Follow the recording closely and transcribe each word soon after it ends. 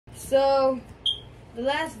So, the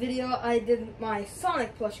last video I did my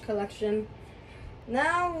Sonic plush collection.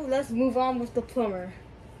 Now, let's move on with the plumber.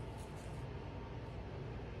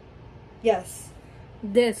 Yes,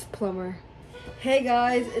 this plumber. Hey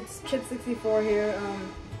guys, it's Chip64 here.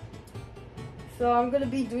 So I'm gonna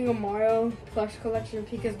be doing a Mario plush collection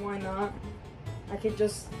because why not? I could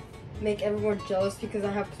just make everyone jealous because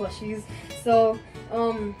I have plushies. So,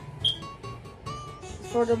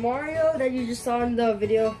 for the Mario that you just saw in the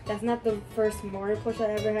video, that's not the first Mario plush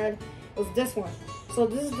I ever had. It was this one. So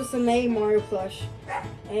this is the Sine Mario plush,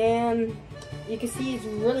 and you can see it's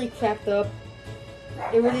really cracked up.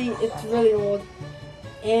 It's really old.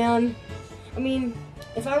 And I mean,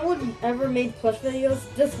 if I would ever made plush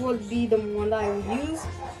videos, this would be the one that I would use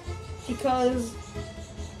because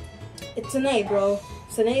it's Sine, bro.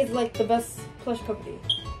 Sine is like the best plush company.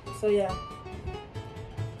 So yeah.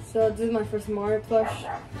 So this is my first Mario plush.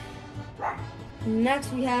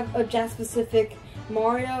 Next we have a Jazz-specific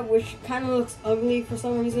Mario, which kind of looks ugly for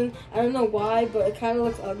some reason. I don't know why, but it kind of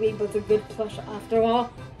looks ugly, but it's a good plush after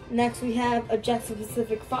all. Next we have a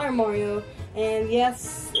Jazz-specific Fire Mario, and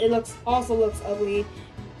yes, it also looks ugly.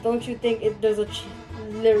 Don't you think there's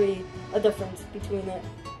literally a difference between it?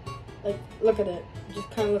 Like, look at it. It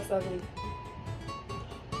just kind of looks ugly.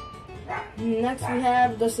 Next we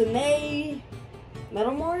have the Sine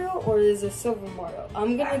Metal Mario, or is it Silver Mario?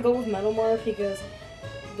 I'm gonna go with Metal Mario because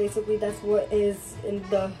basically that's what is in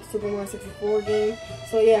the Super Mario 64 game.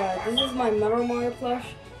 So yeah, this is my Metal Mario plush,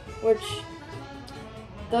 which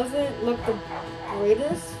doesn't look the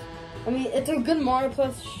greatest. I mean, it's a good Mario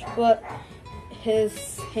plush, but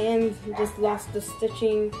his hand just lost the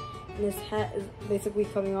stitching and his hat is basically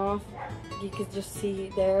coming off. You can just see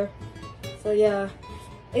there. So yeah,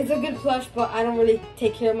 it's a good plush, but I don't really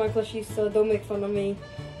take care of my plushies, so don't make fun of me.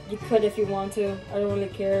 You could if you want to. I don't really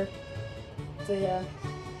care. So yeah.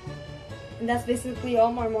 And that's basically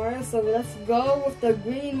all my Mario, so let's go with the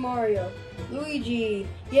green Mario. Luigi!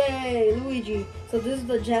 Yay, Luigi! So this is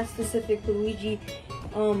the Jazz-specific Luigi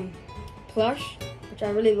plush, which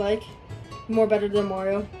I really like. More better than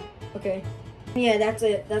Mario. Okay. Yeah, that's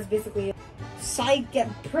it. That's basically it. Psych, get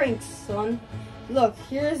pranked, son. Look,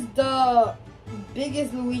 here's the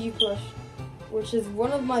biggest Luigi plush, which is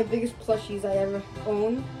one of my biggest plushies I ever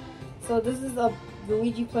owned. So this is a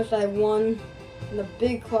Luigi plush I won in the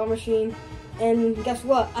big claw machine, and guess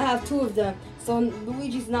what? I have two of them, so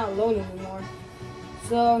Luigi's not alone anymore.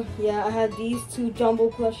 So yeah, I had these two jumbo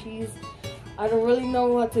plushies. I don't really know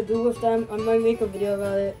what to do with them. I might make a video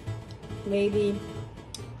about it, maybe.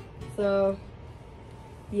 So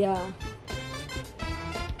yeah.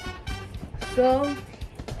 So,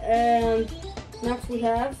 and next we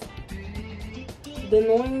have the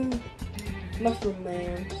annoying Mushroom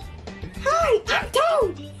Man. Hi, I'm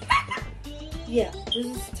Toad! Yeah, this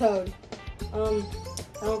is Toad. I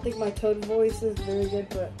don't think my Toad voice is very good,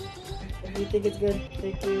 but if you think it's good,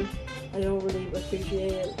 thank you. I don't really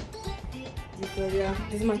appreciate it. So yeah,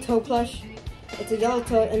 this is my Toad plush. It's a yellow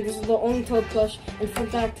Toad, and this is the only Toad plush. And fun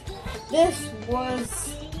fact, this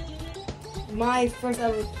was my first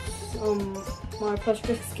ever Mario plush.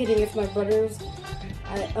 Just kidding, it's my brother's.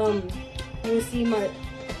 You will see my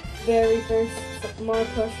very first Mario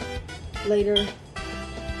plush later.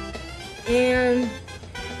 And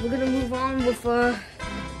we're gonna move on with a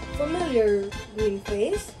familiar green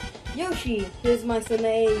face, Yoshi. Here's my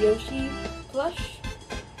Sine Yoshi plush.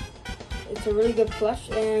 It's a really good plush,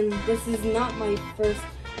 and this is not my first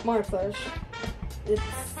Mario plush. It's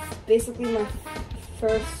basically my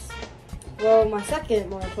my second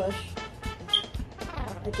Mario plush.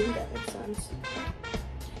 I think that makes sense.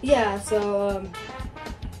 Yeah, so,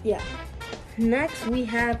 yeah. Next, we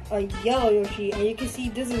have a yellow Yoshi, and you can see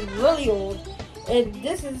this is really old. And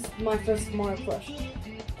this is my first Mario plush.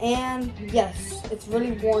 And yes, it's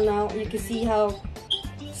really worn out. You can see how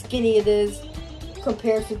skinny it is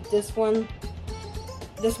compared to this one.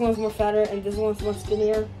 This one's more fatter, and this one's more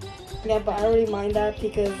skinnier. Yeah, but I don't really mind that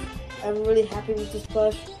because I'm really happy with this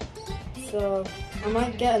plush. So, I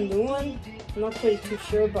might get a new one. I'm not pretty too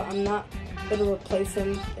sure, but I'm not gonna replace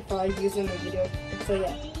him if I use him in a video. So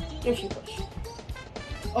yeah, Yoshi plush.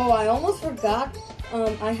 Oh, I almost forgot.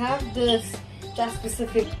 I have this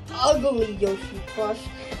Jazz-specific ugly Yoshi plush.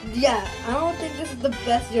 Yeah, I don't think this is the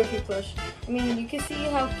best Yoshi plush. I mean, you can see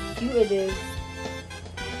how cute it is,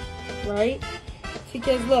 right?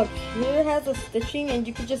 Because look, here it has a stitching, and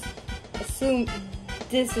you could just assume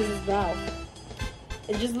this is his mouth.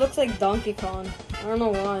 It just looks like Donkey Kong. I don't know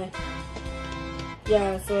why.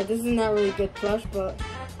 Yeah, so this is not really good plush, but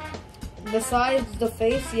besides the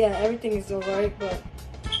face, yeah, everything is alright, but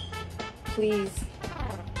please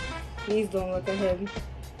don't look at him.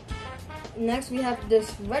 next we have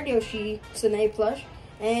this Red Yoshi Sine plush,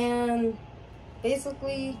 and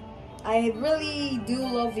basically I really do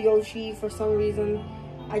love Yoshi for some reason.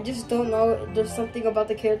 I just don't know, there's something about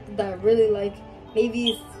the character that I really like.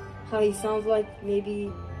 Maybe it's how he sounds like,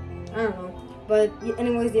 maybe, I don't know. But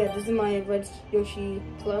anyways, yeah, this is my Red Yoshi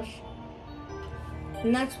plush.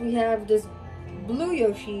 Next we have this blue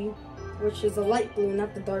Yoshi, which is a light blue,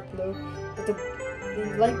 not the dark blue, but the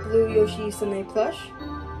light blue Yoshi Sine plush.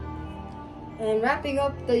 And wrapping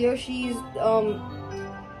up the Yoshi's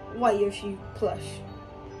white Yoshi plush.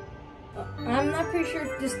 I'm not pretty sure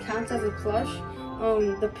if this counts as a plush.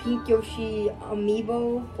 The pink Yoshi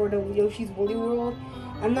amiibo for the Yoshi's Woolly World.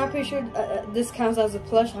 I'm not pretty sure this counts as a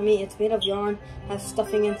plush. I mean, it's made of yarn, has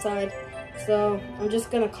stuffing inside, so I'm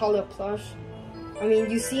just gonna call it a plush. I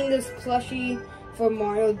mean, you've seen this plushie for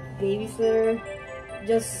Mario Babysitter.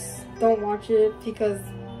 Just don't watch it because,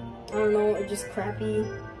 I don't know, it's just crappy.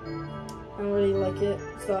 I don't really like it,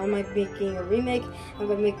 so I might be making a remake. I'm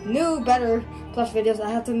gonna make new, better plush videos.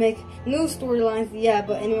 I have to make new storylines, yeah,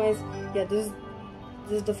 but anyways, yeah, this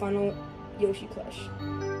is the final Yoshi plush.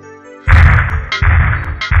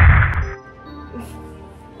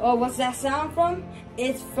 Oh, what's that sound from?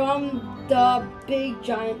 It's from the big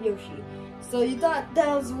giant Yoshi. So you thought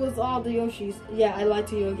that was all the Yoshis. Yeah, I lied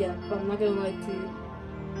to you again, but I'm not gonna lie to you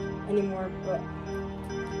anymore. But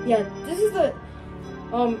yeah, this is the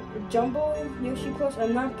jumbo Yoshi plush.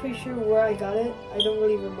 I'm not pretty sure where I got it. I don't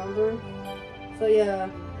really remember. So yeah.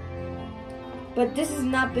 But this is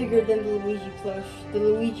not bigger than the Luigi plush. The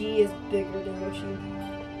Luigi is bigger than Yoshi.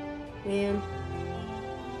 Man.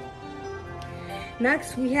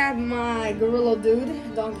 Next, we have my Gorilla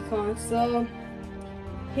Dude, Donkey Kong. So,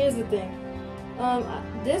 here's the thing.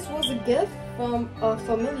 This was a gift from a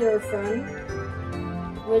familiar friend,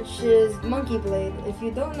 which is Monkey Blade. If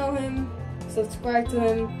you don't know him, subscribe to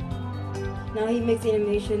him. Now he makes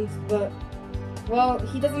animations, but, well,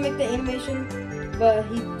 he doesn't make the animation, but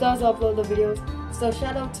he does upload the videos. So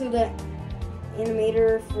shout out to the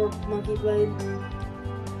animator for Monkey Blade.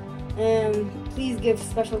 And please give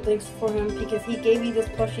special thanks for him because he gave me this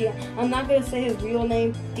plushie. I'm not going to say his real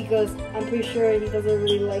name because I'm pretty sure he doesn't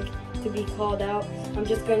really like to be called out. I'm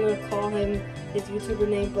just going to call him his YouTuber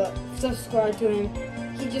name, but subscribe to him.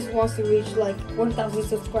 He just wants to reach like 1,000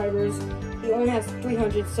 subscribers. He only has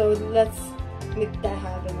 300, so let's make that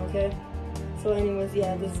happen, okay? So anyways,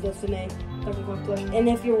 yeah, this is the name, Donkey Kong plush. And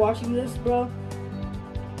if you're watching this, bro,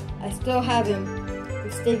 I still have him.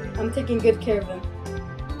 I'm taking good care of him.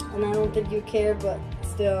 And I don't think you care, but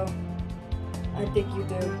still, I think you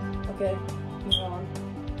do. Okay, move on.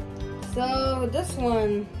 So this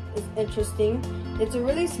one is interesting. It's a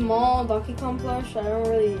really small Donkey Kong plush. I don't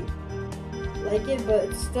really like it, but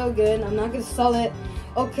it's still good. I'm not gonna sell it.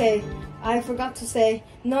 Okay, I forgot to say,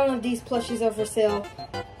 none of these plushies are for sale.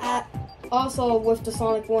 Also with the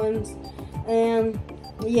Sonic ones. And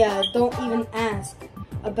yeah, don't even ask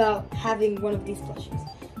about having one of these plushies.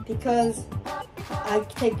 Because I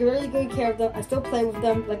take really good care of them. I still play with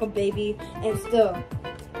them like a baby, and still,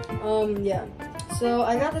 yeah. So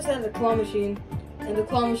I got this at the claw machine, and the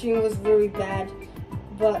claw machine was really bad,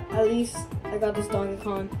 but at least I got this Donkey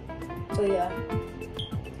Kong. So yeah.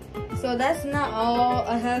 So that's not all.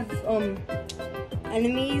 I have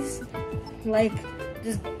enemies like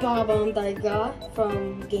this Bob-omb that I got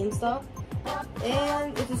from GameStop,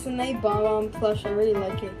 and it's a Sine Bob-omb plush. I really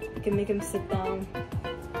like it. You can make him sit down.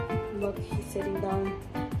 Look, he's sitting down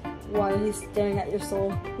while he's staring at your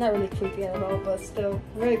soul. Not really creepy at all, but still,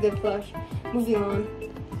 very good plush. Moving on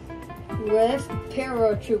with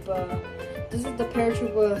Paratroopa. This is the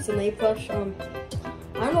Paratroopa Sine plush. I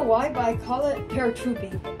don't know why, but I call it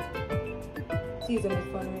Paratroopy. Please don't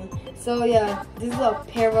make fun of me. So yeah, this is a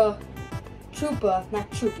Paratroopa,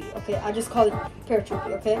 not Troopy. Okay, I just call it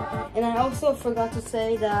Paratroopy. Okay, and I also forgot to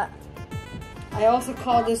say that I also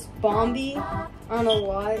call this Bombi. I don't know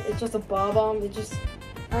why. It's just a Bob-omb. It just,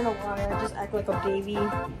 I don't know why. I just act like a baby.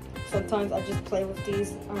 Sometimes I just play with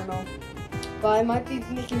these. I don't know. But I might be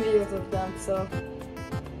making videos of them, so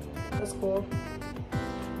that's cool.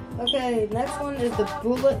 Okay, next one is the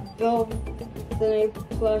Bullet Bill Sine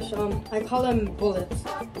plush. I call them bullets.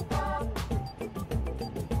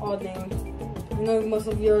 Odd name. I know most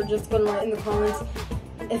of you are just gonna write in the comments.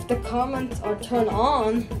 If the comments are turned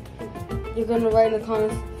on, you're gonna write in the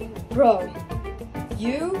comments, bro,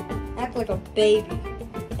 you act like a baby.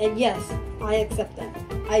 And yes, I accept that.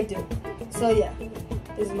 I do. So yeah,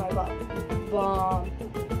 this is my bomb.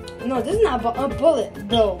 No, this is not a bullet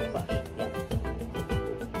bill plush. Yeah.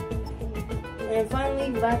 And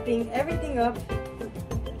finally, wrapping everything up,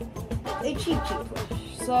 a Cheep Cheep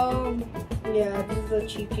plush. So Yeah, this is a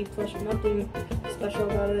cheap plush. Nothing special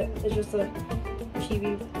about it. It's just a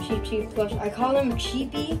cheap plush. I call him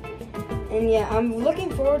Cheapy. And yeah, I'm looking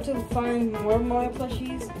forward to find more Mario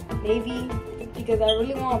plushies, maybe, because I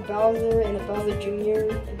really want a Bowser and a Bowser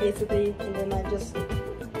Jr. basically, and then I just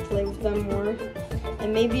play with them more.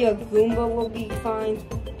 And maybe a Goomba will be fine.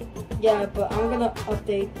 Yeah, but I'm gonna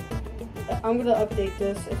update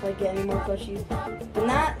this if I get any more plushies. But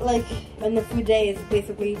not like in a few days,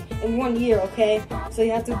 basically in 1 year, okay? So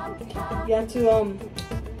you have to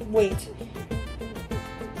wait.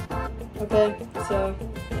 Okay, so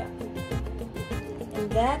yeah. And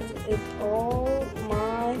that is all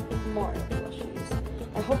my Mario plushies.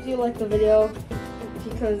 I hope you liked the video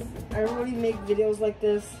because I already make videos like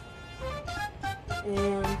this.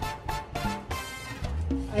 And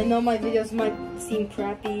I know my videos might seem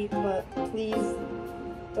crappy, but please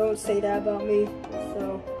don't say that about me.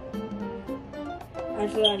 So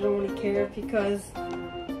actually I don't really care because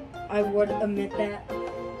I would admit that.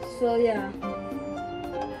 So yeah,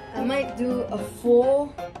 I might do a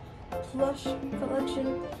full plush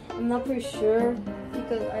collection. I'm not pretty sure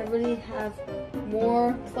because I really have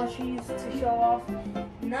more plushies to show off,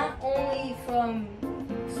 not only from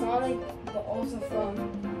Sonic but also from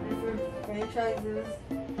different franchises.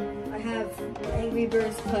 I have Angry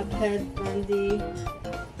Birds, Cuphead, Brandy,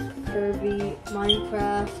 Kirby,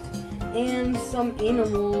 Minecraft, and some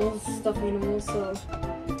animals, stuffed animals, so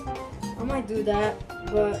I might do that,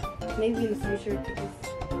 but maybe in the future because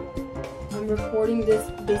I'm recording this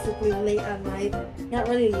basically late at night. Not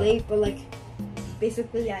really late, but like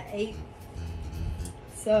basically at 8.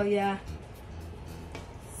 So yeah,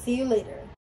 see you later.